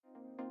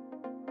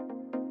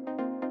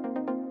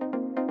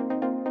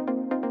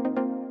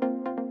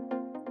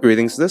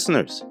Greetings,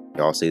 listeners.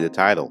 Y'all see the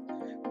title.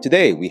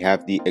 Today we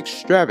have the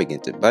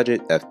extravagant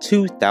budget of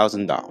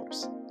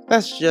 $2,000.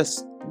 Let's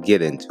just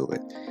get into it.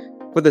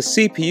 For the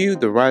CPU,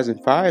 the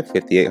Ryzen 5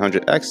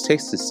 5800X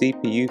takes the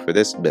CPU for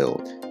this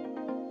build.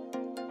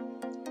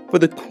 For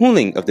the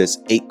cooling of this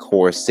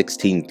 8-core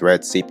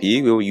 16-thread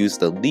CPU, we will use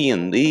the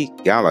Lian Li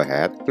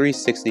Galahad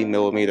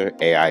 360mm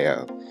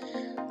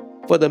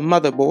AIO. For the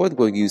motherboard,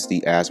 we'll use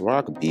the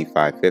ASRock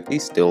B550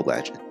 Steel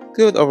Legend.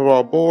 Good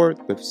overall board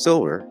with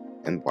silver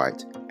and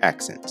white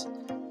accents.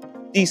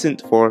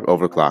 Decent for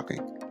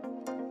overclocking.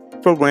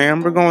 For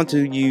RAM, we're going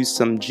to use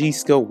some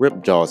G.Skill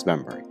Ripjaws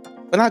memory,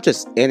 but not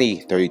just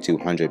any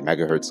 3200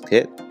 MHz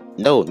kit.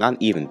 No, not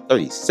even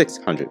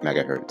 3600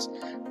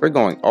 MHz. We're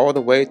going all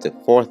the way to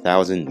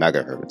 4000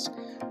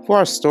 MHz. For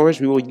our storage,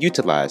 we will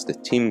utilize the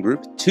Team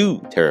Group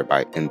 2TB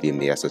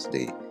NVMe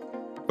SSD.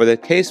 For the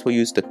case, we'll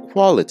use the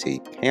quality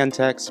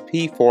Pantex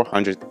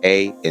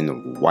P400A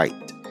in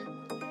white.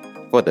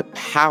 For the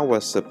power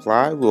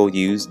supply, we'll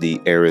use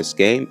the Ares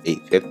Game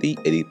 850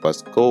 80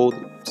 Plus Gold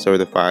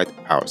certified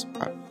power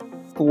supply.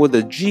 For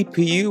the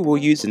GPU, we'll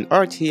use an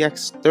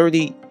RTX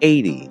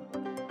 3080.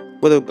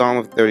 Would have gone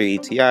with 3080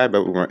 Ti,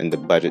 but we weren't in the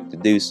budget to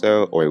do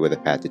so, or we would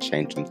have had to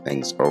change some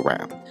things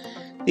around.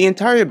 The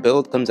entire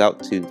build comes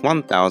out to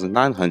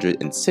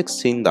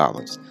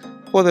 $1,916.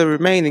 For the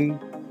remaining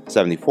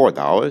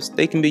 $74,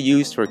 they can be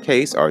used for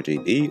case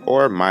RGB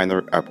or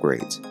minor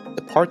upgrades.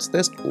 The parts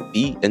list will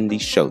be in the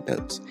show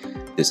notes.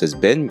 This has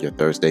been your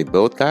Thursday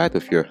Build Guide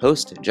with your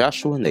host,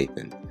 Joshua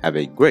Nathan. Have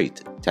a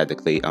great,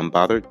 technically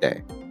unbothered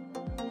day.